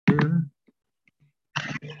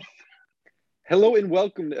Hello and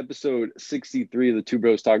welcome to episode 63 of the Two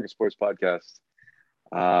Bros Talking Sports podcast.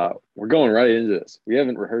 We're going right into this. We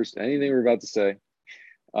haven't rehearsed anything we're about to say.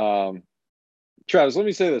 Travis, let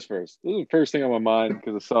me say this first. This is the first thing on my mind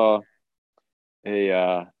because I saw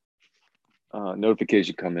a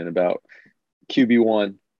notification come in about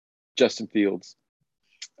QB1, Justin Fields.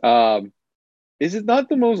 Is it not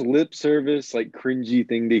the most lip service, like cringy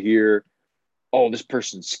thing to hear? Oh, this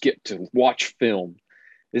person skipped to watch film.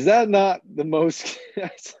 Is that not the most?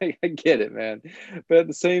 It's like, I get it, man. But at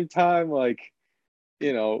the same time, like,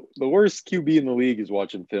 the worst QB in the league is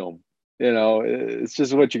watching film. It's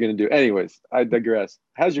just what you're going to do. Anyways, I digress.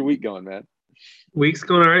 How's your week going, man? Week's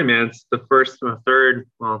going all right, man. It's the third.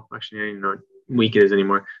 Well, actually, I don't even know what week it is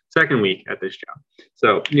anymore. Second week at this job.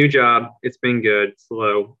 So new job. It's been good,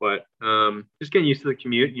 slow, but just getting used to the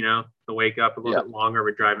commute. To wake up a little bit longer.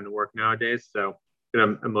 We're driving to work nowadays, so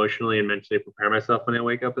I'm emotionally and mentally prepare myself when I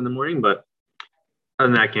wake up in the morning. But other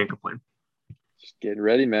than that, I can't complain. Just getting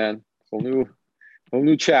ready, man. Whole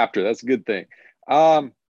new chapter. That's a good thing.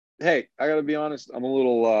 Hey, I gotta be honest. I'm a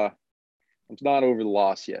little. I'm not over the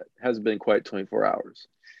loss yet. It hasn't been quite 24 hours.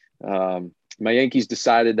 My Yankees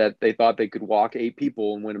decided that they thought they could walk 8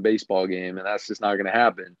 people and win a baseball game, and that's just not going to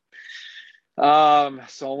happen. So I'm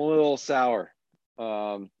a little sour.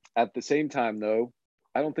 At the same time, though,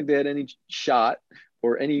 I don't think they had any shot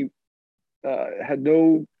or had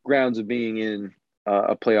no grounds of being in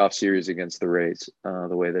a playoff series against the Rays the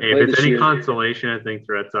way they played if it's this any year. consolation, I think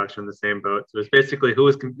the Red Sox are in the same boat. So it's basically they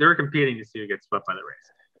were competing to see who gets swept by the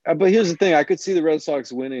Rays. But here's the thing. I could see the Red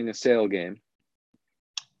Sox winning a Sale game.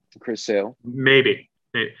 Chris Sale. Maybe.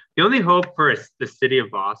 The only hope for the city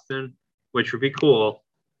of Boston, which would be cool,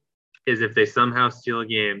 is if they somehow steal a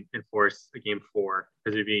game and force a game 4,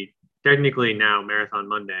 because it would be technically now Marathon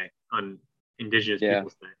Monday on Indigenous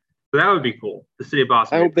Peoples Day. So that would be cool. The city of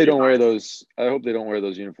Boston. I hope they don't wear those. I hope they don't wear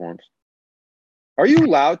those uniforms. Are you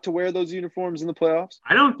allowed to wear those uniforms in the playoffs?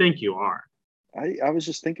 I don't think you are. I was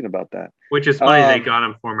just thinking about that. Which is funny they got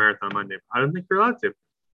them for Marathon Monday. I don't think you're allowed to.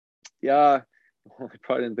 Yeah. Well, I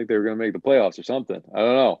probably didn't think they were going to make the playoffs or something. I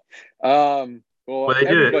don't know. Well,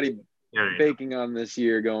 everybody baking on this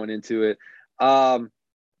year going into it. I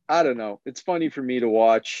don't know. It's funny for me to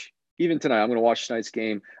watch. Even tonight, I'm going to watch tonight's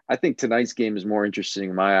game. I think tonight's game is more interesting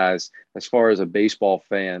in my eyes as far as a baseball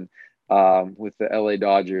fan, with the LA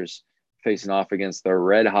Dodgers facing off against the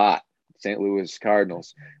red-hot St. Louis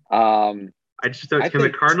Cardinals. Can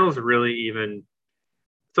the Cardinals really even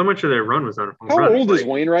 – so much of their run was on a home run. How old is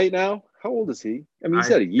Wayne right now? How old is he? I mean, he's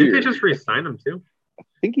had a year. Did they just re-sign him too? I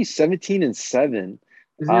think he's 17 and 7.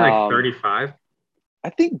 Isn't he like 35? I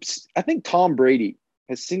think Tom Brady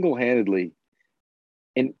has single-handedly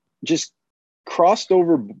and just crossed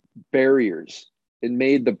over barriers and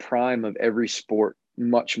made the prime of every sport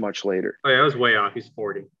much, much later. Oh, yeah, I was way off. He's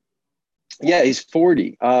 40. Yeah, he's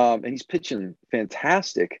 40. And he's pitching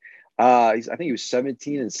fantastic. I think he was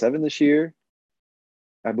 17 and 7 this year,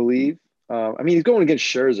 I believe. He's going against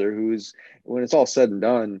Scherzer, who's, when it's all said and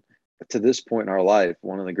done, to this point in our life,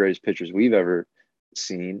 one of the greatest pitchers we've ever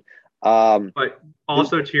seen. But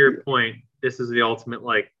also to your point, this is the ultimate,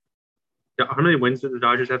 how many wins did the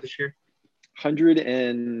Dodgers have this year? 100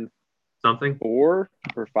 and something? 4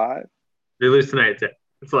 or 5. They lose tonight.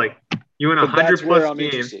 It's like you win 100 plus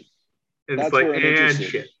games. That's where I'm interested.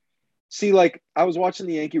 Shit. See, I was watching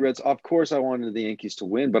the Yankee Reds. Of course, I wanted the Yankees to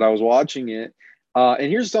win, but I was watching it.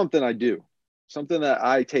 And here's something that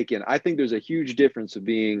I take in. I think there's a huge difference of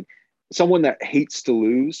being someone that hates to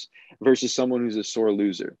lose versus someone who's a sore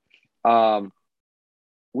loser.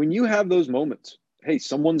 When you have those moments, hey,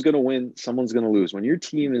 someone's going to win, someone's going to lose. When your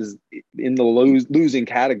team is in the losing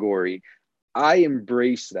category, I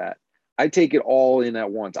embrace that. I take it all in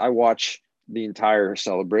at once. I watch the entire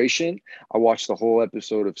celebration. I watch the whole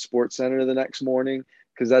episode of SportsCenter the next morning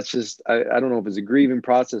because that's just, I don't know if it's a grieving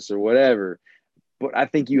process or whatever. But I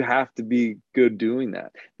think you have to be good doing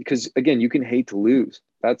that because, again, you can hate to lose.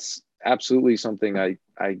 That's absolutely something I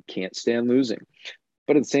can't stand losing.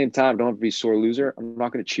 But at the same time, don't have to be a sore loser. I'm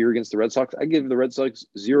not going to cheer against the Red Sox. I give the Red Sox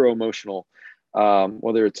zero emotional,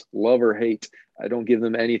 whether it's love or hate. I don't give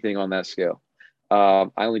them anything on that scale. I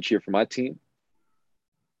only cheer for my team.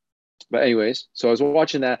 But anyways, so I was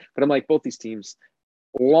watching that. But I'm like, both these teams,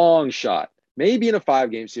 long shot. Maybe in a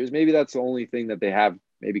 5-game series. Maybe that's the only thing that they have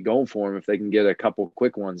maybe going for them if they can get a couple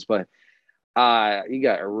quick ones. But you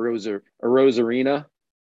got Arozarena.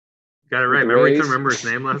 Got it right. Remember we couldn't remember his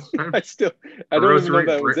name last time? I don't even know if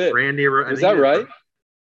that was it. Is that right?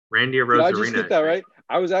 Randy Arozarena. Did I just get that right?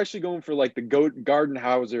 I was actually going for the goat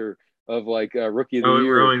Gardenhauser of Rookie of the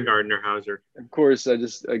Year. Rowan Gardner Hauser. Of course, I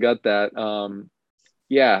got that.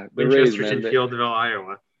 Yeah, the Rays, Winchester man. Fieldville,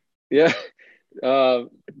 Iowa. Yeah. The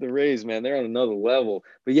Rays, man, they're on another level.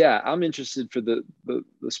 But yeah, I'm interested for the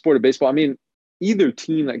sport of baseball. I mean, either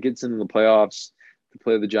team that gets into the playoffs to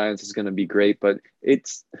play the Giants is going to be great, but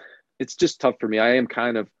it's just tough for me. I am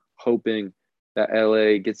kind of hoping that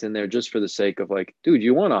LA gets in there just for the sake of like, dude,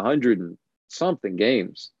 you won 100 and something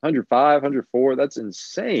games, 105, 104. That's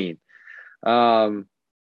insane. I'd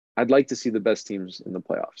like to see the best teams in the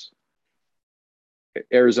playoffs.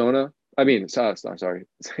 Arizona, I mean, sorry,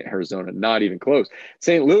 Arizona, not even close.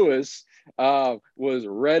 St. Louis was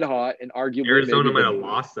red hot and arguably Arizona might have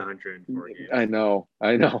lost 104 games. I know.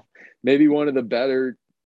 Maybe one of the better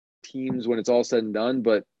teams when it's all said and done,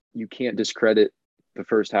 but you can't discredit the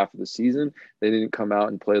first half of the season. They didn't come out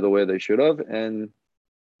and play the way they should have, and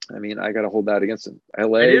I mean, I got to hold that against them.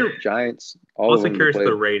 LA Giants, all also of them. Curious for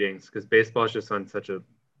the ratings because baseball is just on such a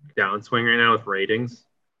downswing right now with ratings.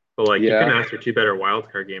 But like, you can ask for two better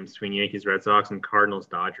wildcard games between Yankees, Red Sox, and Cardinals,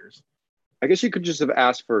 Dodgers. I guess you could just have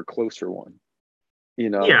asked for a closer one. You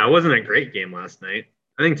know? Yeah, it wasn't a great game last night.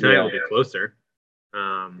 I think tonight will be closer.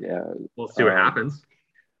 We'll see what happens.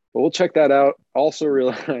 But we'll check that out. Also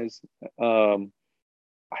realize, I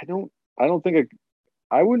don't think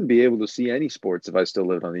I wouldn't be able to see any sports if I still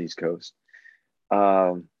lived on the East Coast.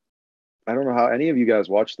 I don't know how any of you guys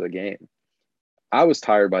watched the game. I was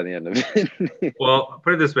tired by the end of it. Well,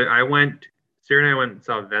 put it this way. Sarah and I went and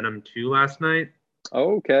saw Venom 2 last night.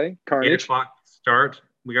 Oh, okay. Carnage. 8 o'clock start.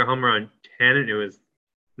 We got home around 10, and when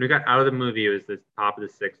we got out of the movie, it was the top of the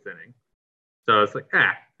 6th inning. So it's like,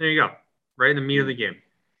 there you go. Right in the meat of the game.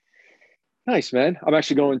 Nice, man. I'm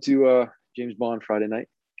actually going to James Bond Friday night.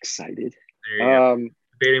 Excited. There you go.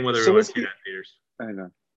 Debating whether we want to see that in theaters. I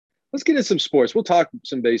know. Let's get into some sports. We'll talk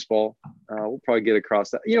some baseball. We'll probably get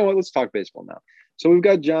across that. You know what? Let's talk baseball now. So we've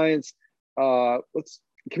got Giants. Can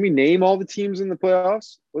we name all the teams in the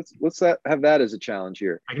playoffs? Let's have that as a challenge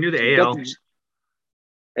here. I can do the AL.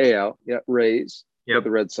 AL, yeah. Rays. Yeah.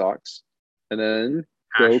 The Red Sox, and then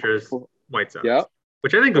Astros, White Sox. Yeah.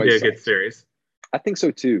 Which I think will be a good series. I think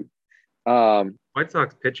so too. White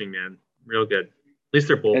Sox pitching, man, real good. At least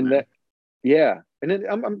they're bullpen. And then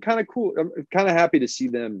I'm kind of cool. I'm kind of happy to see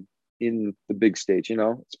them in the big stage. You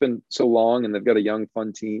know, it's been so long, and they've got a young,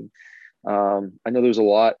 fun team. I know there's a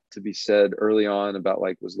lot to be said early on about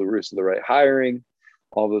like, was La Russa the right hiring,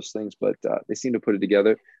 all those things, but they seem to put it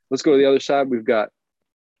together. Let's go to the other side. We've got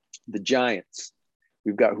the Giants.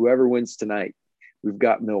 We've got whoever wins tonight. We've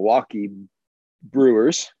got Milwaukee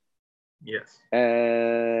Brewers. Yes. And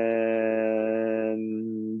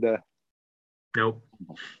nope.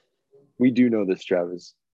 We do know this,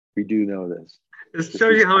 Travis. We do know this. This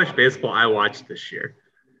shows you how much baseball I watched this year.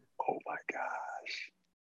 Oh my gosh.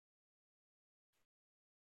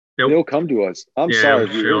 Nope. They'll come to us. I'm sorry.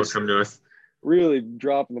 I'm sure they'll come to us. Really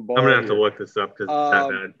dropping the ball. I'm gonna have to look this up because it's that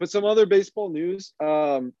bad. But some other baseball news.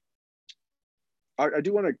 I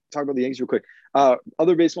do want to talk about the Yankees real quick.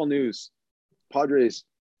 Other baseball news. Padres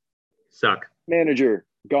suck. Manager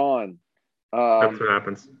gone. That's what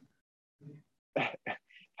happens.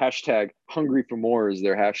 Hashtag hungry for more is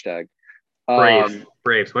their hashtag.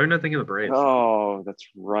 Braves. Why am I not thinking of the Braves? Oh, that's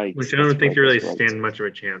right. Which I don't think they really stand much of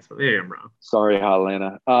a chance, but maybe I'm wrong. Sorry,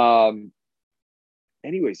 Atlanta.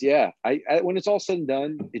 Anyways, yeah. I when it's all said and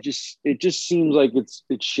done, it just seems like it's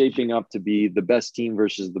shaping up to be the best team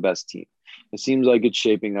versus the best team. It seems like it's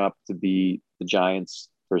shaping up to be the Giants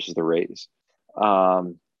versus the Rays.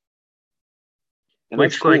 And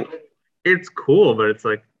which cool. Like it's cool, but it's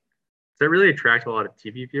like, does that really attract a lot of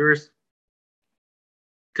TV viewers?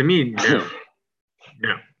 To me, no.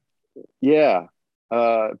 No. Yeah.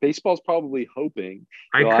 Baseball's probably hoping.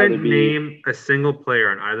 I couldn't name a single player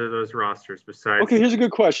on either of those rosters besides. Okay, here's a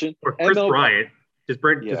good question. Or Chris Bryant. Does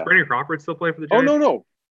Brandon Crawford still play for the Giants? Oh, no.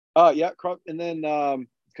 Yeah, and then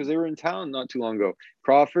because they were in town not too long ago.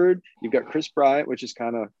 Crawford, you've got Chris Bryant, which is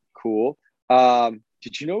kind of cool.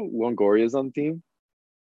 Did you know Longoria's on the team?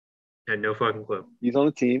 I had no fucking clue. He's on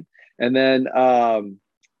the team. And then,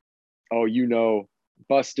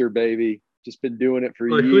 Buster, baby. Just been doing it for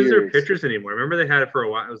years. Who's their pitchers anymore? Remember they had it for a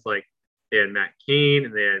while. It was like they had Matt Cain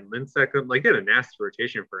and they had Lincecum. Like they had a nasty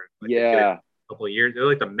rotation for a couple of years. They're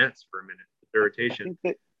like the Mets for a minute. Their rotation.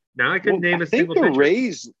 Now I couldn't name a single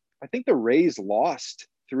pitcher. I think the Rays lost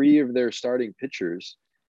 3 of their starting pitchers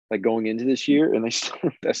like going into this year, and they still are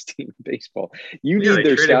the best team in baseball. Need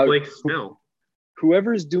their scout. Blake Snell.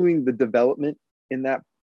 Whoever's doing the development in that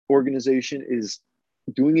organization is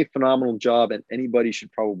doing a phenomenal job, and anybody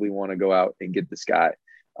should probably want to go out and get this guy.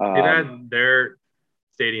 Their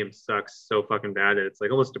stadium sucks so fucking bad that it's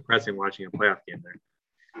like almost depressing watching a playoff game there.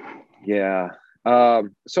 Yeah.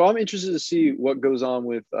 So I'm interested to see what goes on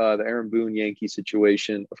with the Aaron Boone Yankee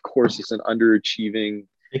situation. Of course, it's an underachieving.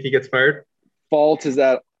 Think he gets fired? Fault is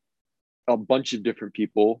at a bunch of different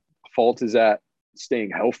people. Fault is at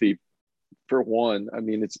staying healthy for one. I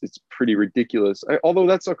mean, it's pretty ridiculous. Although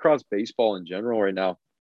that's across baseball in general right now.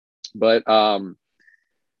 But I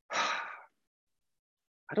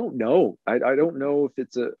don't know. I don't know if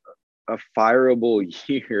it's a fireable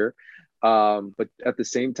year. But at the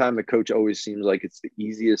same time, the coach always seems like it's the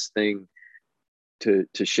easiest thing to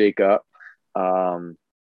shake up.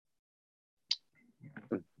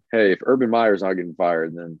 Hey, if Urban Meyer's not getting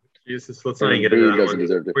fired, then Jesus, let's not get into that doesn't one.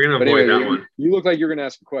 deserve it. We're gonna avoid that one. You look like you're gonna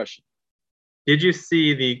ask a question. Did you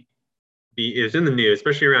see the it's in the news,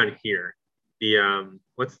 especially around here? The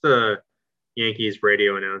what's the Yankees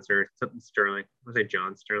radio announcer? Something Sterling. I want to say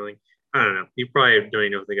John Sterling. I don't know. You probably don't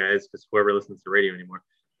even know who the guy is because whoever listens to radio anymore.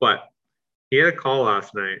 But he had a call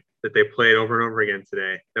last night that they played over and over again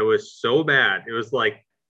today that was so bad. It was like,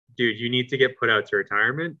 dude, you need to get put out to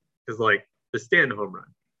retirement because like the Stanton home run,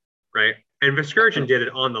 right? And Veskurkin did it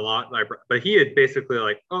on the lot, but he had basically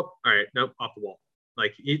like, oh, all right, nope, off the wall.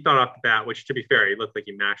 Like he thought off the bat, which to be fair, he looked like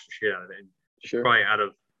he mashed the shit out of it. And sure. Probably out of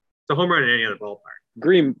it's a home run in any other ballpark.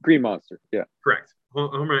 Green monster, yeah. Correct.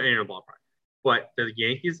 Home run in any other ballpark. But the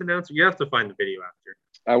Yankees announcer, you have to find the video after.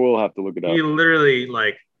 I will have to look it up. He literally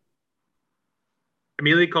like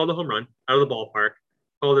immediately called a home run out of the ballpark,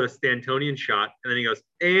 called it a Stantonian shot, and then he goes,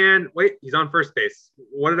 and wait, he's on first base.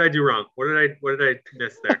 What did I do wrong? What did I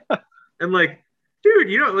miss there? And like, dude,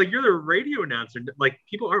 you know, like you're the radio announcer. Like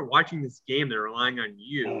people aren't watching this game; they're relying on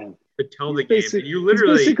you to tell the game. And you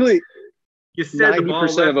literally basically you said the ball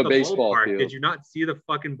left of a the baseball ballpark. field. Did you not see the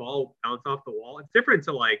fucking ball bounce off the wall? It's different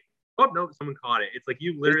to like, oh no, someone caught it. It's like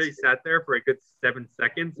you literally sat there for a good 7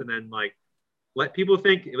 seconds and then like let people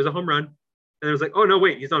think it was a home run. And it was like, oh, no,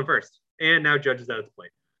 wait, he's on first. And now Judge is out at the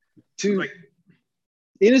plate.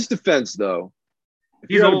 In his defense, though,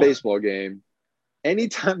 if you're at a baseball game,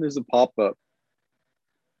 anytime there's a pop-up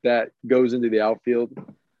that goes into the outfield,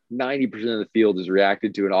 90% of the field is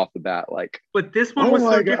reacted to it off the bat. Like, but this one was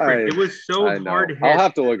so different. It was so hard to hit. I'll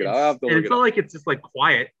have to look it up. And it's not like it's just like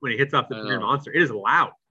quiet when it hits off the green monster. It is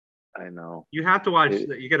loud. I know. You have to watch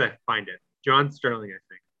it. You got to find it. John Sterling, I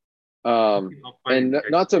think. And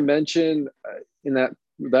not to mention in that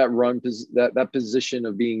run, that position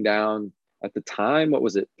of being down at the time, what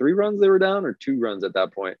was it? 3 runs they were down or 2 runs at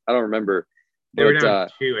that point? I don't remember. They were down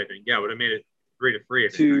 2, I think. Yeah, would have made it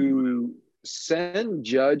 3-3. To send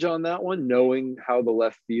Judge on that one, knowing how the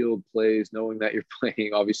left field plays, knowing that you're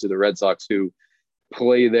playing obviously the Red Sox who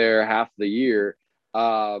play there half the year.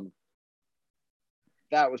 That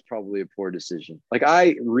was probably a poor decision. Like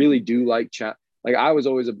I really do like like I was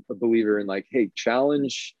always a believer in like, hey,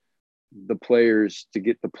 challenge the players to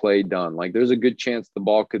get the play done. Like there's a good chance the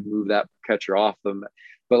ball could move that catcher off them.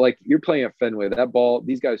 But like you're playing at Fenway, that ball,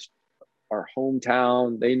 these guys are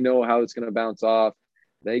hometown. They know how it's going to bounce off.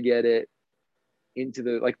 They get it into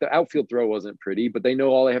the outfield throw wasn't pretty, but they know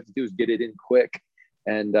all they have to do is get it in quick.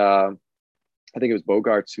 And I think it was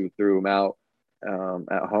Bogarts who threw him out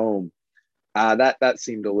at home. That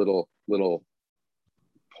seemed a little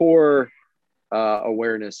poor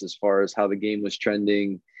awareness as far as how the game was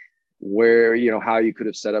trending, where, you know, how you could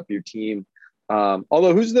have set up your team.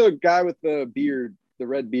 Although who's the guy with the beard, the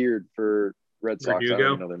red beard for Red Sox? Verdugo? I don't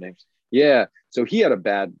even know their names. Yeah. So he had a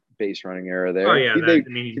bad base running error there. Oh, yeah.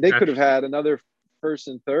 They could have had another first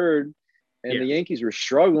and third, and the Yankees were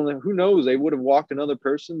struggling. Who knows? They would have walked another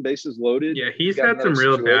person, bases loaded. Yeah, he's had some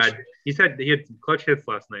real bad. He had some clutch hits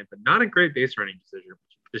last night, but not a great base running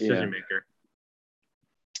decision maker.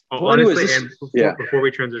 Honestly, before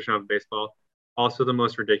we transition off baseball, also the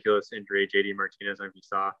most ridiculous injury, JD Martinez, if you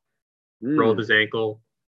saw, rolled his ankle,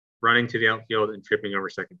 running to the outfield and tripping over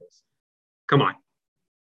second base. Come on.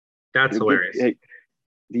 That's hilarious. Hey,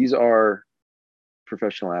 these are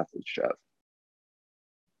professional athletes, Jeff.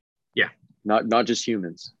 Yeah. Not just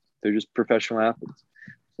humans. They're just professional athletes.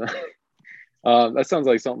 So, that sounds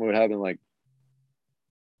like something would happen like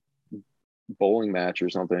bowling match or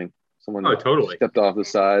something. Someone totally stepped off the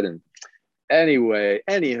side. And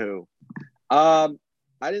anywho, I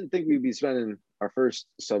didn't think we'd be spending our first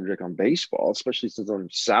subject on baseball, especially since I'm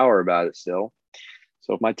sour about it still.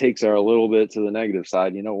 So if my takes are a little bit to the negative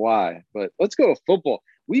side, you know why. But let's go to football.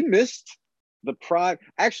 We missed the prime.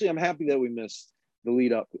 Actually, I'm happy that we missed the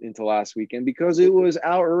lead up into last weekend because it was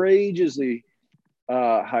outrageously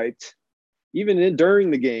hyped. Even during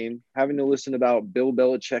the game, having to listen about Bill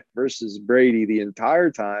Belichick versus Brady the entire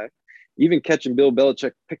time, even catching Bill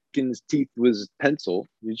Belichick picking his teeth with his pencil.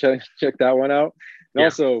 You check that one out. And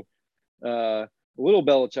also, A little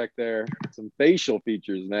Belichick there. Some facial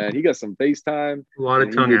features, man. He got some FaceTime. A lot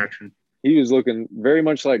of tongue action. He was looking very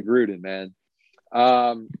much like Gruden, man.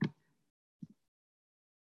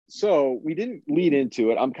 So we didn't lead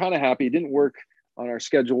into it. I'm kind of happy. It didn't work on our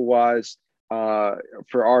schedule wise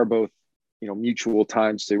for our both, mutual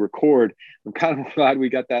times to record. I'm kind of glad we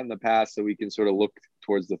got that in the past so we can sort of look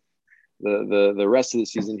towards the rest of the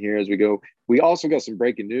season here as we go. We also got some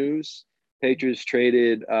breaking news. Patriots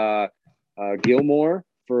traded Gilmore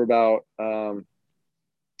for about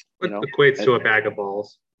equates to a bag of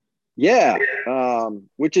balls. Yeah,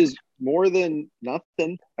 which is more than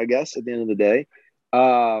nothing, I guess, at the end of the day.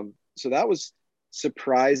 So that was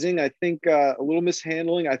surprising. I think a little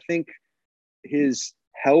mishandling. I think his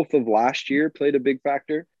health of last year played a big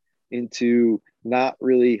factor into not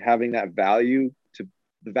really having that value.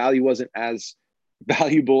 The value wasn't as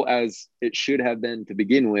valuable as it should have been to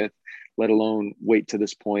begin with, let alone wait to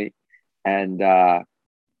this point. And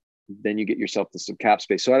then you get yourself to some cap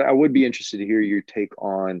space. So I would be interested to hear your take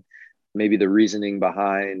on maybe the reasoning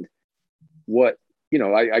behind what,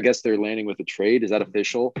 I guess they're landing with a trade. Is that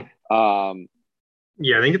official?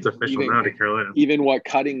 Yeah, I think it's official now to Carolina. Even what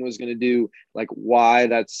cutting was going to do, like why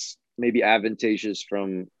that's maybe advantageous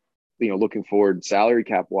from, looking forward salary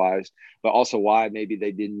cap wise, but also why maybe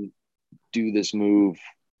they didn't do this move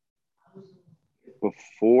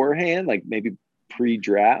beforehand, like maybe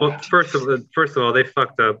pre-draft. Well, first of all, they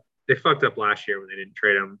fucked up. They fucked up last year when they didn't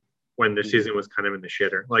trade him when the season was kind of in the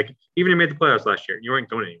shitter. Like, even if you made the playoffs last year, you weren't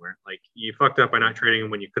going anywhere. Like, you fucked up by not trading him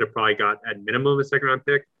when you could have probably got at minimum a second round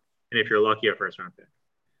pick, and if you're lucky, a first round pick.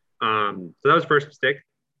 So that was first mistake.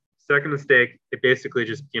 Second mistake, it basically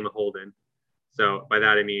just became a hold-in. So by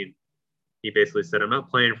that I mean he basically said, I'm not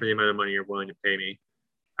playing for the amount of money you're willing to pay me.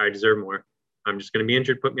 I deserve more. I'm just going to be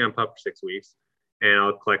injured, put me on PUP for 6 weeks, and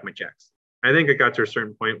I'll collect my checks. I think it got to a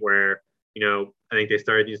certain point where, I think they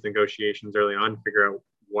started these negotiations early on to figure out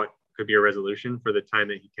what could be a resolution for the time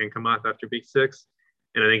that he can come off after week 6.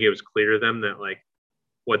 And I think it was clear to them that, like,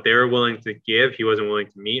 what they were willing to give, he wasn't willing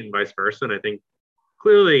to meet, and vice versa. And I think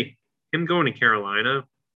clearly him going to Carolina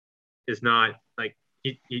is not like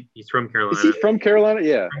he's from Carolina. Is he from Carolina?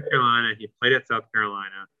 Yeah. From Carolina. He played at South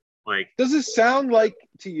Carolina. Like, does it sound like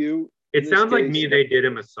to you? It sounds like me they did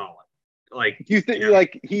him a solid. Like, do you think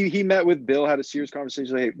like he met with Bill, had a serious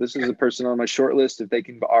conversation? Like, hey, this is a person on my short list. If they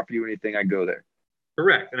can offer you anything, I go there.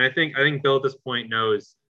 Correct. And I think Bill at this point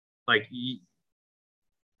knows, like,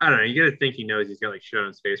 I don't know. You got to think he knows he's got like shit on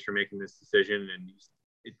his face for making this decision, and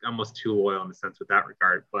he's almost too loyal in a sense with that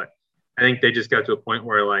regard. But I think they just got to a point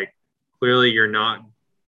where, like, clearly you're not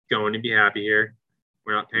going to be happy here.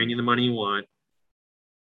 We're not paying you the money you want.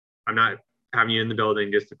 I'm not having you in the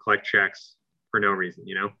building just to collect checks for no reason.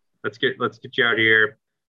 Let's get you out of here.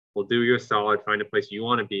 We'll do you a solid. Find a place you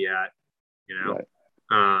want to be at. Right.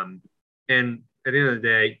 And at the end of the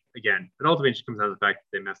day, again, it ultimately just comes down to the fact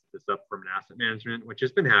that they messed this up from an asset management, which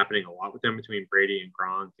has been happening a lot with them between Brady and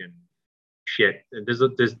Gronk and shit. There's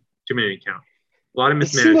too many to count. A lot of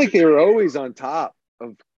mismanagement. It seemed like they were always on top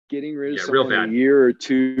of getting rid of someone a year or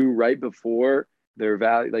two right before their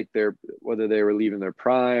value, like whether they were leaving their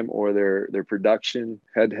prime or their production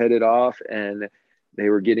had headed off, and they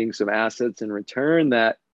were getting some assets in return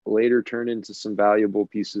that later turned into some valuable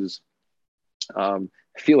pieces. I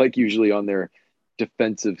feel like usually on their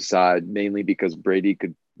defensive side, mainly because Brady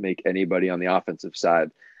could make anybody on the offensive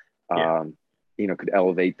side, could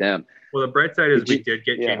elevate them. Well, the bright side is we did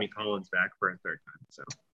get Jamie Collins back for a third time. So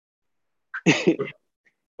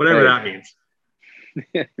whatever that means.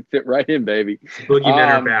 Fit right in, baby.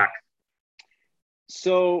 Boogeymen are back.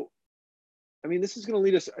 So, I mean, this is going to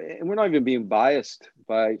lead us, and we're not even being biased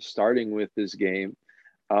by starting with this game.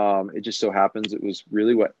 It just so happens it was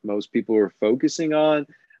really what most people were focusing on.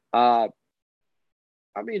 I'd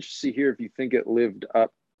be interested to hear if you think it lived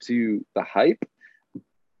up to the hype,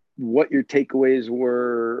 what your takeaways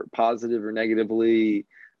were, positive or negatively.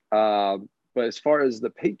 But as far as the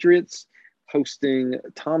Patriots hosting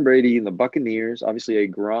Tom Brady and the Buccaneers, obviously a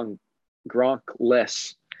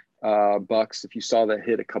Gronk-less Bucks. If you saw that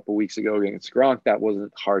hit a couple weeks ago against Gronk, that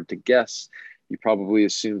wasn't hard to guess. You probably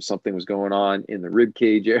assumed something was going on in the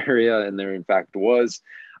ribcage area, and there in fact was.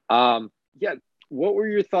 What were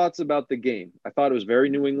your thoughts about the game? I thought it was very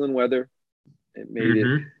New England weather. It made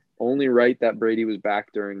it only right that Brady was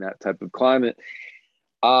back during that type of climate.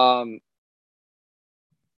 I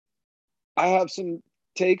have some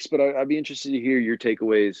takes, but I'd be interested to hear your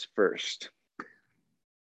takeaways first.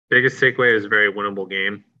 Biggest takeaway is a very winnable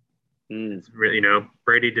game. It's really,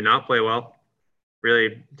 Brady did not play well.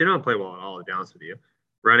 Really did not play well at all, to be honest with you.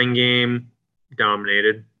 Running game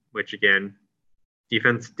dominated, which again,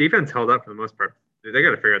 defense held up for the most part. they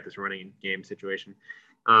got to figure out this running game situation.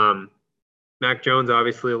 Mac Jones,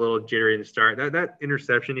 obviously a little jittery in the start. That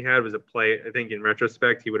interception he had was a play. I think in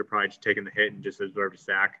retrospect, he would have probably just taken the hit and just absorbed a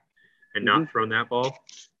sack and not thrown that ball.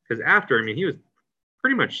 Because after, I mean, he was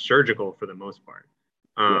pretty much surgical for the most part.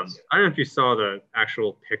 Yes. I don't know if you saw the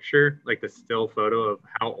actual picture, like the still photo of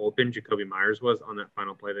how open Jacoby Myers was on that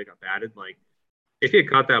final play that got batted. Like, if he had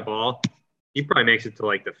caught that ball, he probably makes it to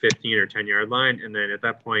like the 15 or 10-yard line. And then at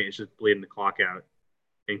that point, it's just bleeding the clock out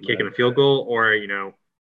and kicking a field goal or,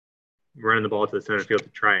 running the ball to the center field to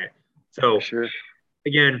try it. So,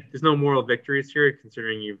 again, there's no moral victories here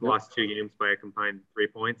considering you've lost 2 games by a combined 3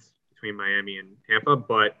 points between Miami and Tampa.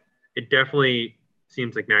 But it definitely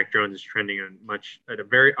seems like Mac Jones is trending at a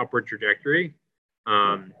very upward trajectory.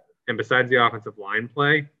 And besides the offensive line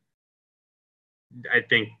play, I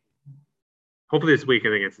think hopefully this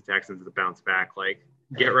weekend against the Texans is a bounce back. Like,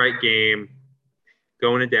 get right game,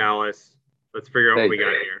 going to Dallas. Let's figure out what we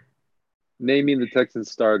got here. Naming the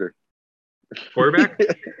Texans starter. Quarterback?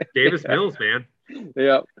 Davis Mills, man.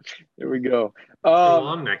 Yeah, there we go.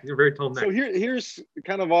 Long neck. He's a very tall neck. So here's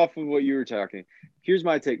kind of off of what you were talking. Here's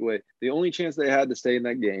my takeaway. The only chance they had to stay in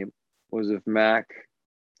that game was if Mac,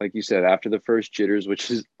 like you said, after the first jitters,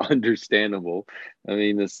 which is understandable. I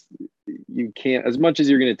mean, you can't, as much as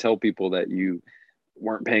you're going to tell people that you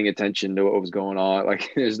weren't paying attention to what was going on,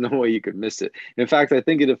 like there's no way you could miss it. In fact, I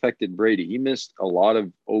think it affected Brady. He missed a lot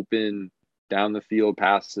of open down the field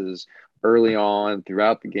passes early on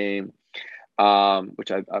throughout the game,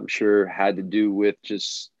 which I'm sure had to do with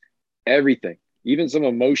just everything, even some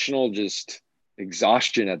emotional just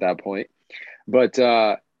exhaustion at that point. But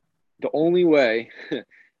the only way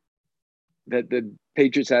that the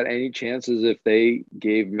Patriots had any chance is if they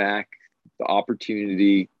gave Mac the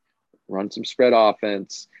opportunity, run some spread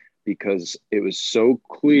offense, because it was so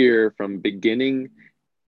clear from beginning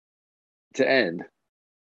to end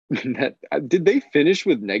that did they finish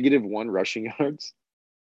with -1 rushing yards?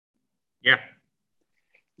 Yeah.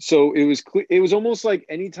 So it was almost like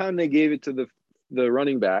anytime they gave it to the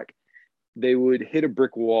running back, they would hit a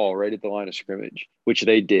brick wall right at the line of scrimmage, which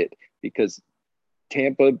they did because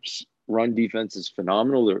Tampa's run defense is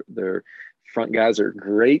phenomenal. Their front guys are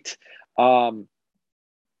great. And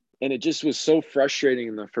it just was so frustrating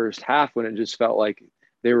in the first half when it just felt like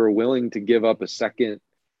they were willing to give up a second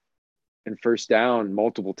and first down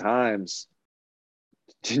multiple times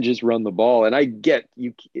to just run the ball. And I get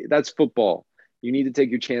that's football. You need to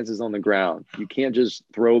take your chances on the ground. You can't just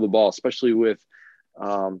throw the ball, especially with, I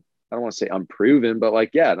don't want to say unproven, but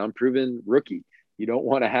an unproven rookie. You don't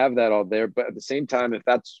want to have that all there. But at the same time, if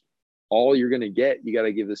that's all you're going to get, you got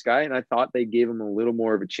to give this guy. And I thought they gave him a little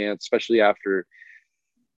more of a chance, especially after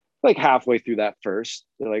like halfway through that first.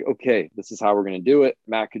 They're like, okay, this is how we're going to do it.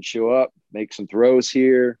 Matt could show up, make some throws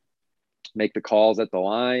here, make the calls at the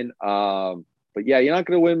line. But yeah, you're not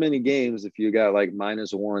going to win many games if you got like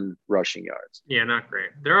 -1 rushing yards. Yeah, not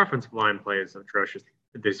great. Their offensive line play is atrocious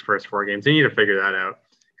these first 4 games. They need to figure that out.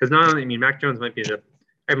 Because not only, Mac Jones might be I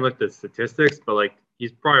haven't looked at statistics, but like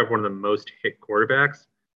he's probably one of the most hit quarterbacks.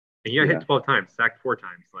 And he got hit 12 times, sacked 4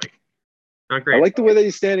 times. Like, not great. I like the way that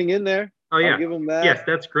he's standing in there. Oh, yeah. I'll give him that. Yes,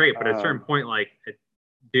 that's great. But at a certain point,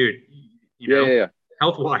 dude,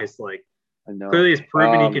 health-wise, like, I know. Clearly he's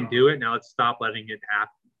proven he can do it. Now let's stop letting it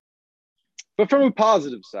happen. But from a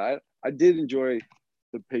positive side, I did enjoy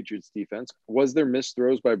the Patriots defense. Was there missed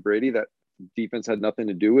throws by Brady that defense had nothing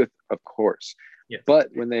to do with? Of course. Yes. But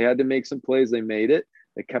when they had to make some plays, they made it.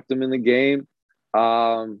 They kept them in the game.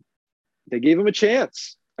 They gave him a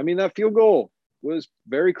chance. I mean, that field goal was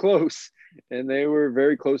very close, and they were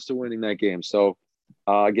very close to winning that game. So,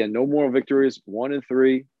 again, no more victories,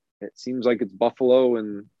 1-3. It seems like it's Buffalo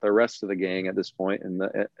and the rest of the gang at this point, in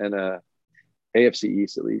the AFC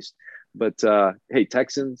East at least. But, hey,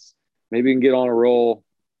 Texans, maybe we can get on a roll,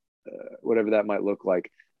 whatever that might look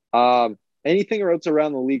like. Anything else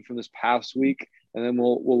around the league from this past week? And then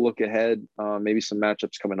we'll look ahead, maybe some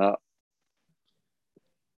matchups coming up.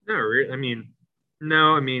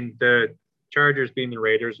 No, the Chargers beating the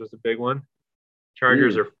Raiders was a big one.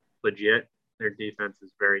 Chargers are legit. Their defense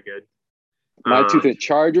is very good. My two things,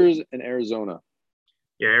 Chargers and Arizona.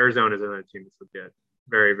 Yeah, Arizona's another team that's legit.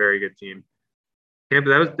 Very, very good team. Tampa,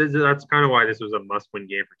 that's kind of why this was a must-win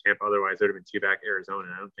game for Tampa. Otherwise, it would have been 2 back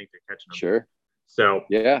Arizona. I don't think they're catching them. Sure. So,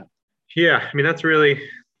 yeah, that's really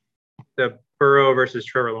the Burrow versus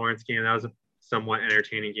Trevor Lawrence game. That was a somewhat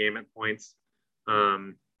entertaining game at points.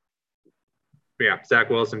 Zach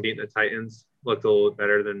Wilson beating the Titans looked a little bit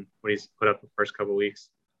better than what he's put up the first couple of weeks.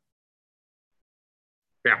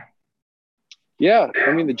 Yeah.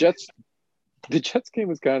 I mean, the Jets game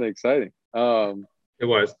was kind of exciting. It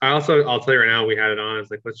was. I'll tell you right now, we had it on. I was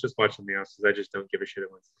like, let's just watch something else because I just don't give a shit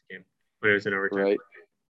about this game when it was in overtime. Right.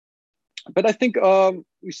 But I think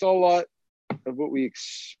we saw a lot of what we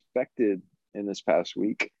expected in this past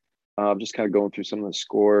week. Just kind of going through some of the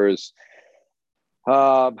scores.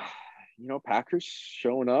 Packers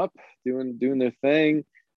showing up, doing their thing.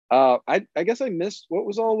 I guess I missed what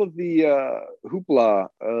was all of the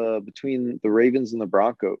hoopla between the Ravens and the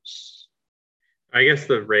Broncos. I guess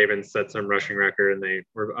the Ravens set some rushing record and they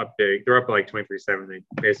were up big. They're up like 23-7. They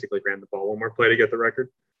basically ran the ball one more play to get the record.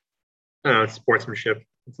 It's sportsmanship.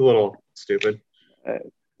 It's a little stupid.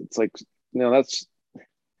 It's like, that's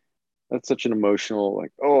such an emotional,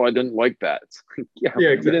 like, oh, I didn't like that. It's like, yeah,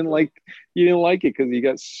 exactly. You didn't like it because you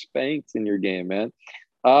got spanked in your game, man.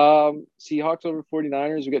 Seahawks over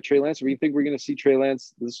 49ers. We got Trey Lance. We think we're going to see Trey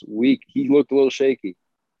Lance this week. He looked a little shaky.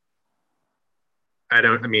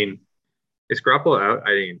 Is Garoppolo out? I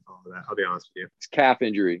didn't even follow that. I'll be honest with you. It's calf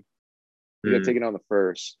injury. He got taken on the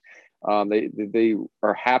first. They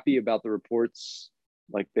are happy about the reports.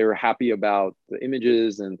 Like, they were happy about the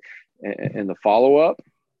images and the follow-up.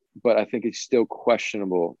 But I think he's still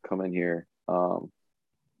questionable coming here.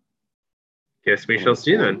 Guess we shall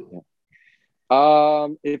see then. Yeah.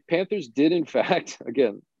 If Panthers did, in fact,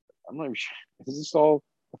 again, I'm not even sure. Is this all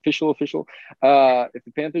official? If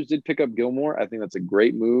the Panthers did pick up Gilmore, I think that's a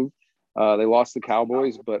great move. They lost the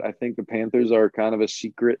Cowboys, but I think the Panthers are kind of a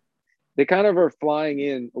secret. They kind of are flying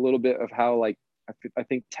in a little bit of how, like, I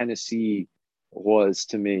think Tennessee was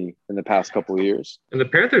to me in the past couple of years. And the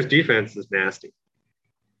Panthers defense is nasty.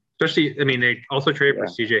 Especially, they also traded for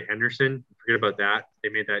CJ Henderson. Forget about that. They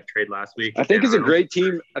made that trade last week. I think it's a great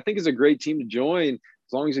team. I think it's a great team to join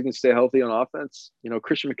as long as you can stay healthy on offense.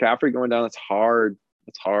 Christian McCaffrey going down, it's hard.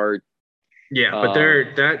 It's hard. Yeah, but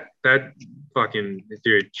that fucking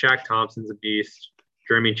dude, Shaq Thompson's a beast.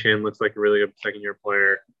 Jeremy Chin looks like a really good second-year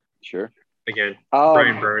player. Sure. Again,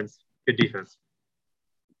 Brian Burns, good defense.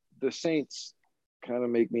 The Saints kind of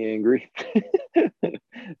make me angry.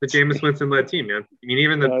 The Jameis Winston-led team, man.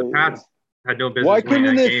 Even the Pats had no business. Why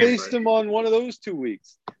couldn't they face them on one of those 2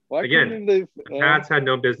 weeks? The Pats had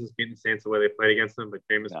no business beating the Saints the way they played against them, but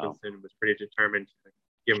Jameis Winston was pretty determined to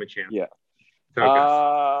give them a chance. Yeah.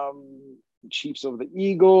 So, Chiefs over the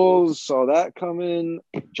Eagles, saw that coming.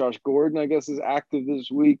 Josh Gordon, I guess, is active this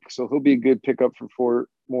week, so he'll be a good pickup for 4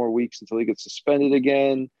 more weeks until he gets suspended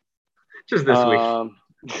again. Just this week.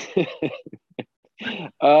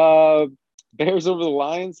 Bears over the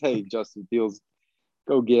Lions. Hey, Justin Fields,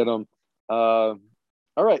 go get them. All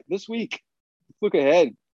right, this week, let's look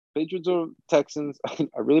ahead. Patriots over Texans. I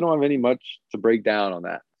really don't have any much to break down on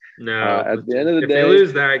that. No. At the end of the day, if they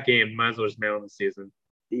lose that game, might as well just mail in the season.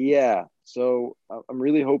 Yeah. So I'm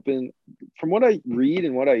really hoping, from what I read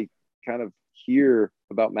and what I kind of hear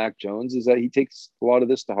about Mac Jones, is that he takes a lot of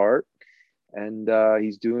this to heart, and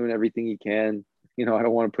he's doing everything he can. I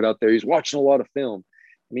don't want to put out there he's watching a lot of film.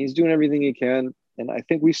 He's doing everything he can. And I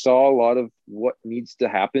think we saw a lot of what needs to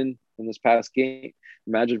happen in this past game.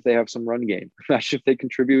 Imagine if they have some run game. Imagine if they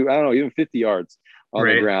contribute, I don't know, even 50 yards on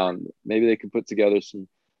the ground. Maybe they can put together some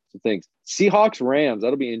things. Seahawks, Rams,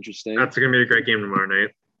 that'll be interesting. That's going to be a great game tomorrow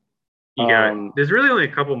night. There's really only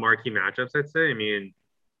a couple marquee matchups, I'd say.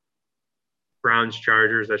 Browns,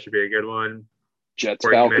 Chargers, that should be a good one. Jets,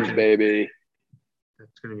 Falcons, baby.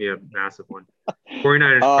 That's going to be a massive one.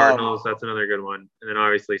 49ers, Cardinals, that's another good one. And then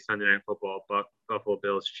obviously Sunday Night Football, Buffalo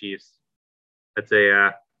Bills, Chiefs. That's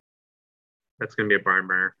going to be a barn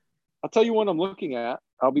burner. I'll tell you what I'm looking at.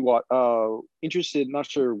 I'll be interested, not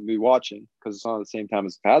sure we'll be watching because it's on at the same time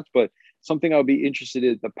as the Pats, but something I'll be interested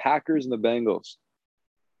in, the Packers and the Bengals.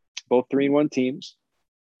 Both 3-1 teams.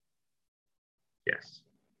 Yes.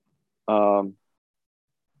 And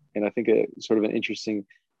I think it's sort of an interesting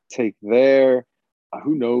take there.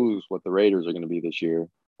 Who knows what the Raiders are going to be this year?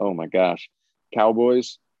 Oh my gosh.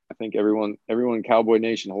 Cowboys. I think everyone in Cowboy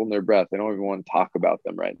Nation holding their breath. They don't even want to talk about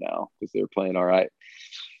them right now because they're playing all right.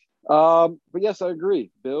 But yes, I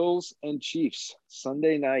agree. Bills and Chiefs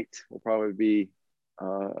Sunday night will probably be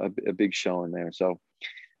a big show in there. So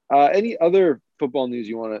any other football news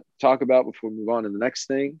you want to talk about before we move on to the next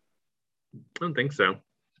thing? I don't think so.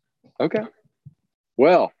 Okay.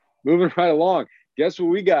 Well, moving right along. Guess what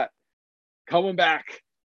we got coming back?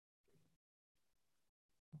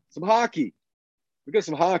 Some hockey. We got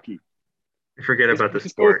some hockey. Forget about the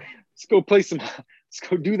sport. Let's go play some. Let's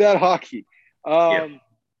go do that hockey. It's like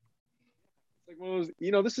one of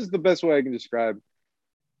those, this is the best way I can describe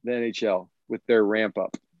the NHL with their ramp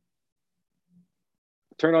up.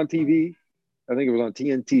 Turn on TV. I think it was on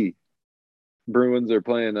TNT. Bruins are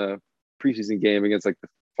playing a preseason game against like the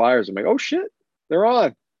Flyers. I'm like, oh shit, they're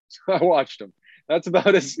on. So I watched them. That's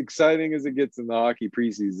about as exciting as it gets in the hockey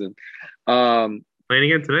preseason. Playing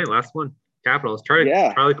again tonight, last one. Capitals.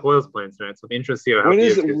 Charlie Coyle's playing tonight, so I'm interested to see how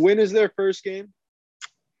when is their first game?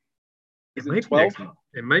 Is it 12th?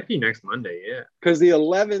 It might be next Monday, yeah. Because the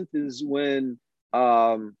 11th is when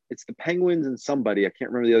it's the Penguins and somebody. I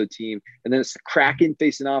can't remember the other team. And then it's the Kraken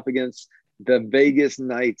facing off against the Vegas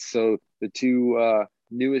Knights. So the two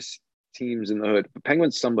newest teams in the hood. The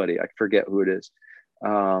Penguins, somebody. I forget who it is.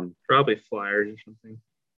 Probably Flyers or something.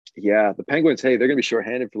 Yeah, the Penguins, hey, they're going to be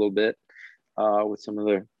shorthanded for a little bit with some of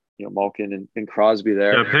their, Malkin and Crosby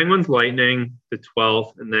there. Yeah, Penguins, Lightning, the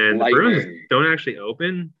 12th. And then the Bruins don't actually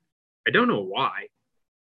open. I don't know why.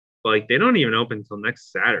 Like, they don't even open until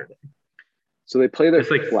next Saturday. So they play their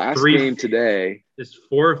last game today. There's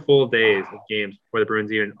 4 full days of games before the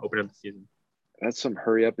Bruins even open up the season. That's some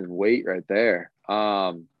hurry up and wait right there.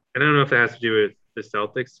 I don't know if that has to do with the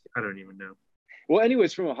Celtics. I don't even know. Well,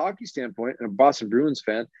 anyways, from a hockey standpoint and a Boston Bruins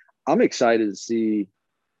fan, I'm excited to see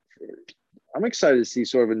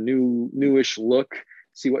sort of a newish look,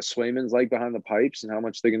 see what Swayman's like behind the pipes and how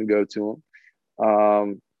much they're going to go to him.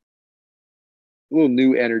 A little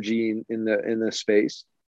new energy in the space.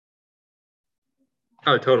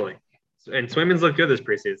 Oh, totally. And Swayman's looked good this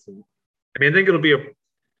preseason. I mean, I think it'll be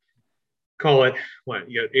call it,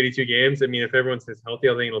 you got 82 games. I mean, if everyone stays healthy,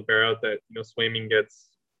 I think it'll bear out that, Swayman gets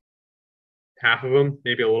half of them,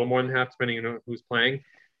 maybe a little more than half, depending on who's playing.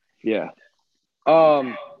 Yeah.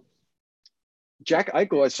 Jack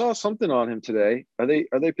Eichel, I saw something on him today. Are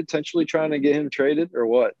they potentially trying to get him traded or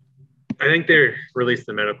what? I think they released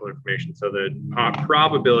the medical information, so the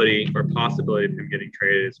probability or possibility of him getting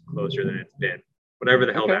traded is closer than it's been. Whatever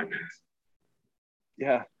the hell that means.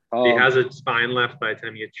 Yeah. He has a spine left by the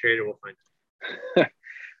time he gets traded. We'll find.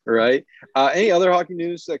 Right. Any other hockey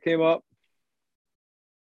news that came up?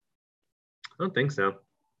 I don't think so.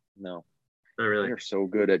 No. Not really. They're so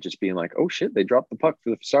good at just being like, oh shit, they dropped the puck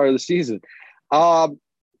for the start of the season. The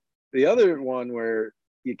other one where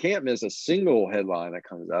you can't miss a single headline that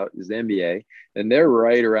comes out is the NBA, and they're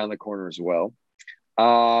right around the corner as well.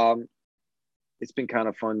 It's been kind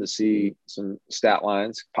of fun to see some stat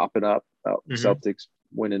lines popping up about Celtics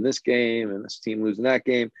winning this game and this team losing that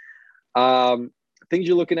game. Things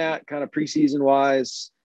you're looking at kind of preseason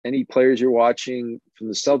wise, any players you're watching from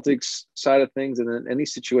the Celtics side of things, and then any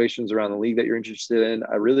situations around the league that you're interested in.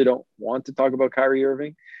 I really don't want to talk about Kyrie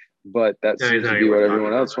Irving, but that seems to be what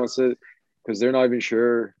everyone else wants to, because they're not even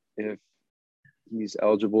sure if he's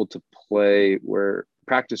eligible to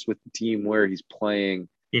practice with the team where he's playing.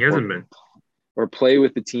 He hasn't been. Or play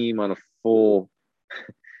with the team on a full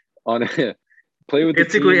play with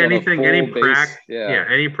basically the team anything,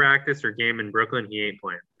 any practice or game in Brooklyn, he ain't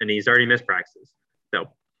playing, and he's already missed practices. So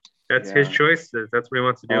that's his choice. That's what he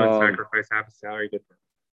wants to do, and sacrifice half his salary. Good for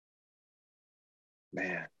him.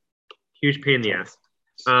 Man, huge pain in the ass.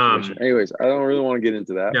 Anyways, I don't really want to get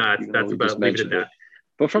into that. No, that's about leave it at that.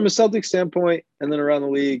 But from a Celtics standpoint, and then around the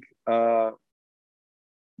league, what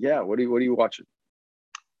are you watching?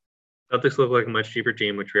 Celtics look like a much deeper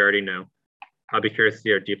team, which we already know. I'll be curious to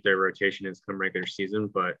see how deep their rotation is come regular season,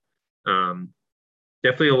 but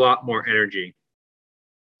definitely a lot more energy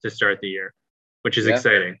to start the year, which is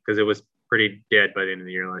exciting because it was pretty dead by the end of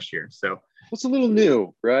the year last year. So it's a little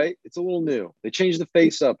new, right? It's a little new. They changed the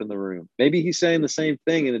face up in the room. Maybe he's saying the same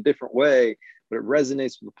thing in a different way, but it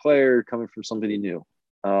resonates with the player coming from somebody new.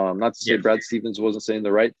 Not to say Brad Stevens wasn't saying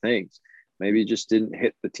the right things. Maybe it just didn't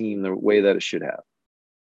hit the team the way that it should have.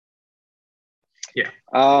 Yeah.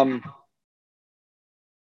 I'm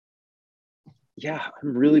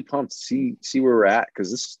really pumped to see where we're at,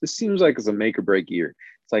 because this seems like it's a make or break year.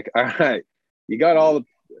 It's like, all right, you got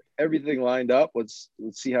everything lined up. Let's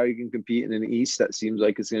see how you can compete in an East that seems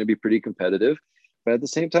like it's going to be pretty competitive. But at the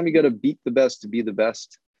same time, you got to beat the best to be the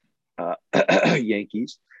best.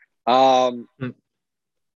 Yankees. What's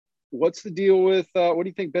the deal with what do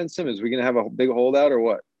you think, Ben Simmons? Are we going to have a big holdout or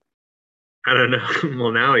what? I don't know.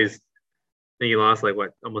 Well, now I think he lost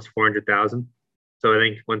almost 400,000. So I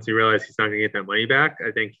think once he realized he's not going to get that money back,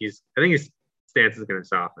 I think his stance is going to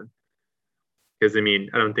soften. Because I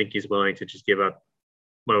don't think he's willing to just give up,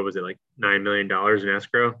 what was it, like $9 million in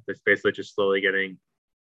escrow? That's basically just slowly getting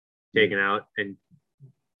taken out and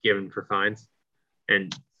given for fines.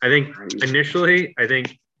 And I think initially,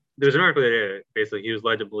 there's an article that basically he was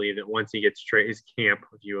led to believe that once he gets traded, his camp,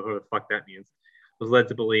 whoever the fuck that means, was led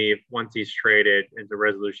to believe once he's traded into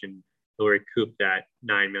resolution, he'll recoup that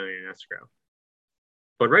 $9 million in escrow.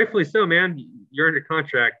 But rightfully so, man. You're under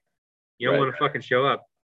contract. You don't want to fucking show up.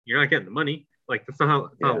 You're not getting the money. Like, that's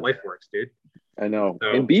not how life works, dude. I know.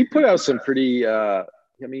 So, and B put out some pretty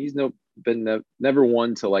he's no been never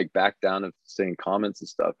one to like back down of saying comments and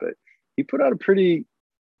stuff, but he put out a pretty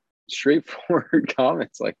straightforward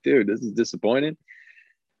comments like, dude, this is disappointing.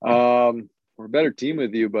 We're a better team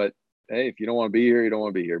with you, but hey, if you don't want to be here, you don't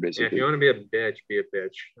want to be here, basically. Yeah, if you want to be a bitch, be a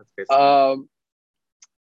bitch. That's basically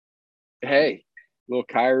hey, little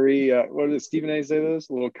Kyrie, what did Stephen A say this?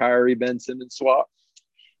 A little Kyrie Ben Simmons swap.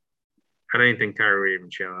 I don't even think Kyrie would even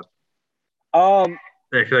show up.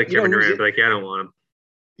 I feel like Kevin Durant would be like, yeah, I don't want him.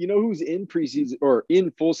 You know who's in preseason or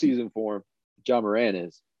in full season form? Ja Morant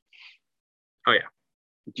is. Oh, yeah.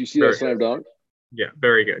 Did you see that slam dunk? Yeah,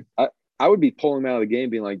 very good. I would be pulling him out of the game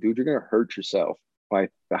being like, dude, you're going to hurt yourself by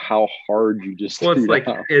how hard you just Well, threw it's like,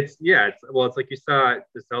 down. it's like you saw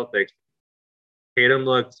the Celtics. Tatum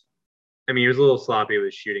looked, I mean, he was a little sloppy with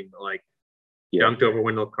his shooting, but like dunked over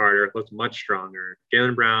Wendell Carter, looked much stronger.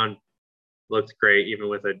 Jaylen Brown looked great, even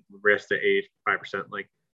with a wrist at 85%. Like,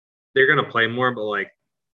 they're going to play more, but like,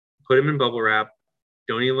 put him in bubble wrap.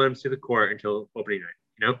 Don't even let him see the court until opening night,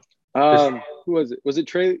 you know? Who was it? Was it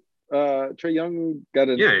Trae Young who got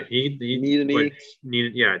a he knee?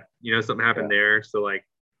 Needed, you know, something happened there. So like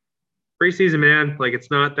preseason, man, like it's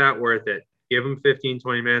not that worth it. Give him 15,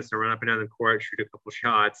 20 minutes to run up and down the court, shoot a couple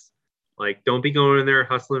shots. Like, don't be going in there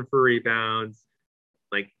hustling for rebounds.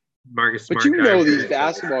 Like Marcus Smart. But you know these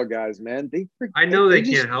basketball guys, man. I know they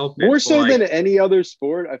can't help it. More so than any other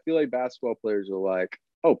sport, I feel like basketball players are like,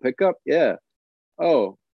 oh, pickup, yeah.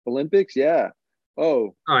 Oh, Olympics, yeah.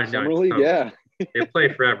 Oh, Summer League, yeah. They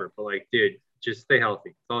play forever, but like, dude, just stay healthy.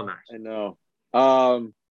 It's all that matters. I know.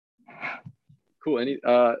 Cool. Any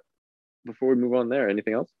before we move on there,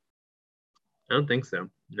 anything else? I don't think so.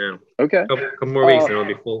 No. Okay. Couple more weeks and it'll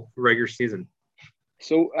be full regular season.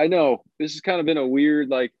 So I know this has kind of been a weird,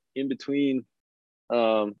 like, in between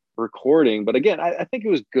recording, but again, I think it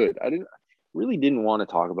was good. I really didn't want to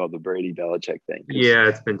talk about the Brady Belichick thing. Yeah,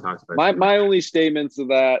 it's been talked about. My only statements of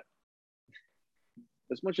that,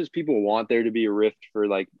 as much as people want there to be a rift for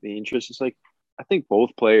like the interest, it's like I think both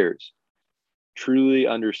players truly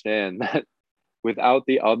understand that without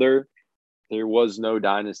the other, there was no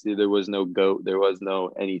dynasty, there was no GOAT, there was no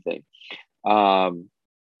anything. And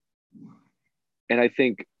I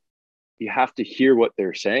think you have to hear what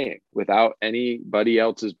they're saying without anybody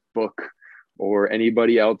else's book or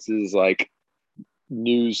anybody else's like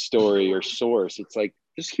news story or source. It's like,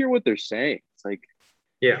 just hear what they're saying. It's like,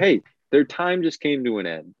 yeah, hey, their time just came to an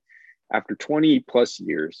end after 20 plus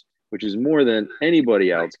years, which is more than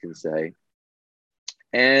anybody else can say.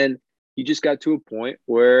 And he just got to a point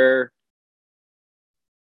where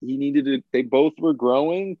they both were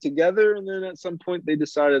growing together. And then at some point they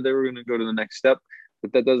decided they were going to go to the next step,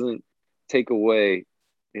 but that doesn't take away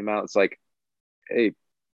the amount. It's like, hey,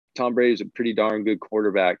 Tom Brady's a pretty darn good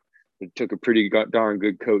quarterback. It took a pretty darn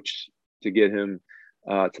good coach to get him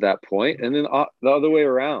to that point. And then the other way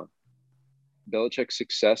around, Belichick's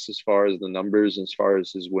success as far as the numbers, as far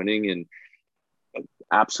as his winning, and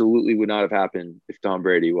absolutely would not have happened if Tom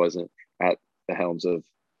Brady wasn't at the helms of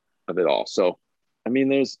it all. So, I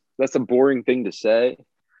mean, that's a boring thing to say,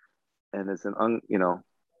 and it's an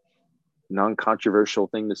non-controversial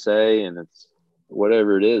thing to say, and it's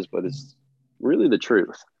whatever it is, but it's really the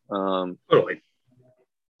truth. Totally.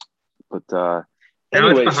 But now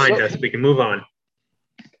anyway, it's behind us. We can move on.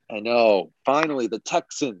 I know. Finally, the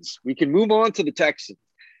Texans. We can move on to the Texans.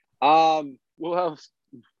 We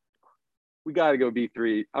got to go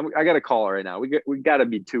B3. I got to call it right now. We got to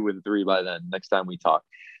be 2-3 by then. Next time we talk.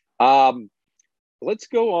 Let's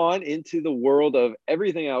go on into the world of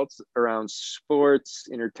everything else around sports,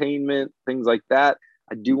 entertainment, things like that.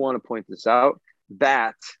 I do want to point this out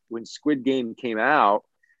that when Squid Game came out,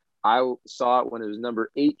 I saw it when it was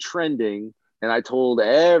number 8 trending. And I told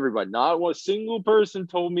everybody, not one single person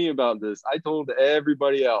told me about this. I told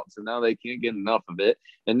everybody else, and now they can't get enough of it.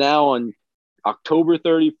 And now on October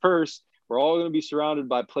 31st, we're all going to be surrounded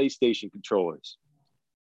by PlayStation controllers.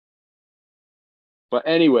 But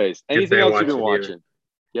anyways, anything else you've been watching?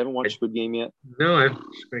 You haven't watched Squid Game yet? No, I haven't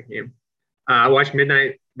watched Squid Game. I watched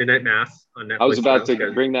Midnight Mass on Netflix. I was about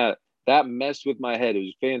to bring that. That messed with my head. It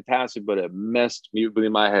was fantastic, but it messed me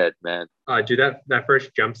with my head, man. Dude, that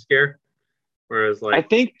first jump scare. Whereas, like,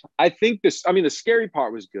 I think this. I mean, the scary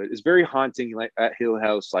part was good. It's very haunting, like at Hill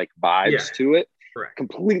House, like vibes to it. Correct.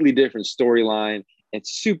 Completely different storyline.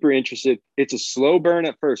 It's super interesting. It's a slow burn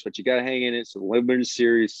at first, but you got to hang in it. It's a limited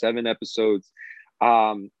series, 7 episodes.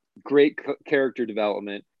 Great character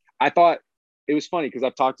development. I thought it was funny because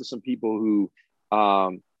I've talked to some people who,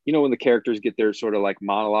 when the characters get their sort of like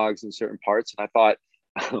monologues in certain parts, and I thought,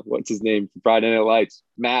 what's his name from Friday Night Lights?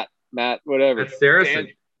 Matt, whatever. That's Saracen.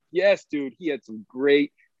 Yes, dude. He had some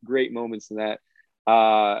great moments in that.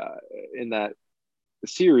 in that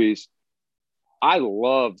series, I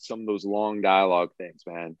loved some of those long dialogue things,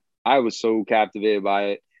 man. I was so captivated by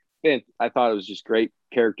it. And I thought it was just great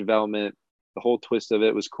character development. The whole twist of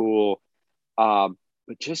it was cool.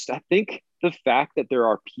 But just, I think the fact that there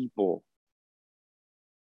are people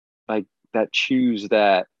like that choose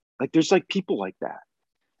that, like, there's like people like that.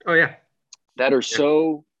 Oh, yeah. That are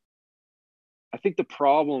so, I think the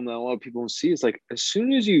problem that a lot of people don't see is like, as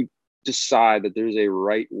soon as you decide that there's a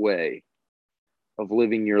right way of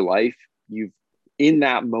living your life, you've in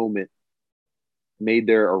that moment made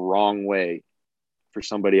there a wrong way for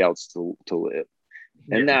somebody else to live.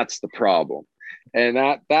 And that's the problem. And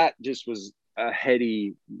that just was a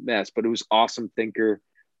heady mess, but it was awesome thinker,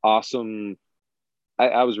 awesome.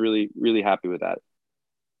 I was really, really happy with that.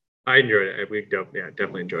 I enjoyed it. We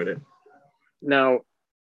definitely enjoyed it. Now,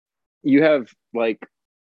 you have like,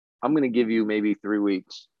 I'm going to give you maybe 3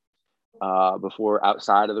 weeks before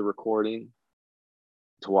outside of the recording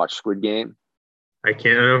to watch Squid Game. I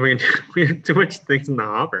can't. I don't know if we have too much things in the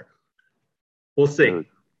hopper. We'll see. Dude.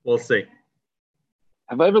 We'll see.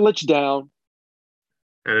 Have I ever let you down?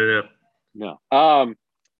 I don't know. No.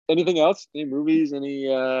 Anything else? Any movies? Any?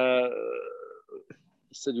 You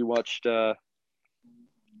said you watched. What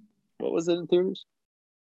was it in theaters?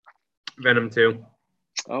 Venom 2.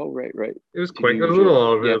 Oh, right. It was quick. It was a little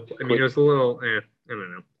over. Yeah, I mean, it was a little. I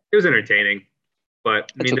don't know. It was entertaining,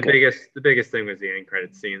 but I mean, okay. the biggest thing was the end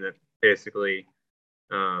credits scene that basically.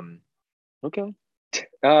 Okay.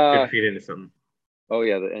 Could feed into something. Oh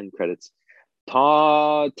yeah, the end credits.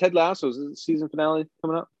 Ted Lasso's season finale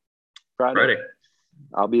coming up Friday.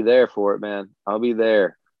 I'll be there for it, man. I'll be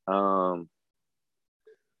there.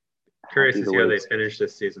 Curious to see how they finish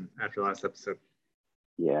this season after last episode.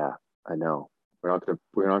 Yeah, I know. We're not gonna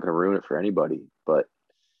ruin it for anybody, but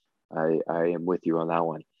I am with you on that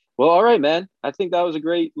one. Well, all right, man. I think that was a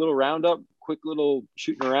great little roundup, quick little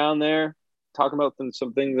shooting around there, talking about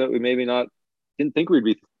some things that we maybe didn't think we'd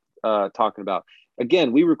be talking about.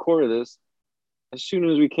 Again, we recorded this as soon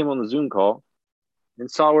as we came on the Zoom call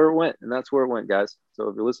and saw where it went, and that's where it went, guys. So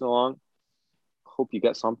if you're listening along, hope you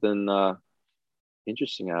got something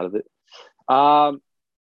interesting out of it.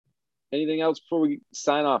 Anything else before we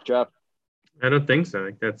sign off, Jeff? I don't think so. I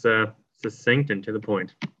think that's succinct and to the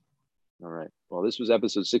point. All right. Well, this was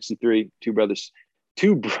episode 63. Two bros.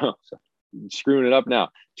 Screwing it up now.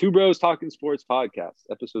 Two Bros Talking Sports Podcast,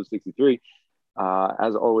 episode 63.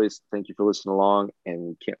 As always, thank you for listening along,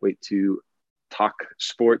 and can't wait to talk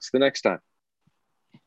sports the next time.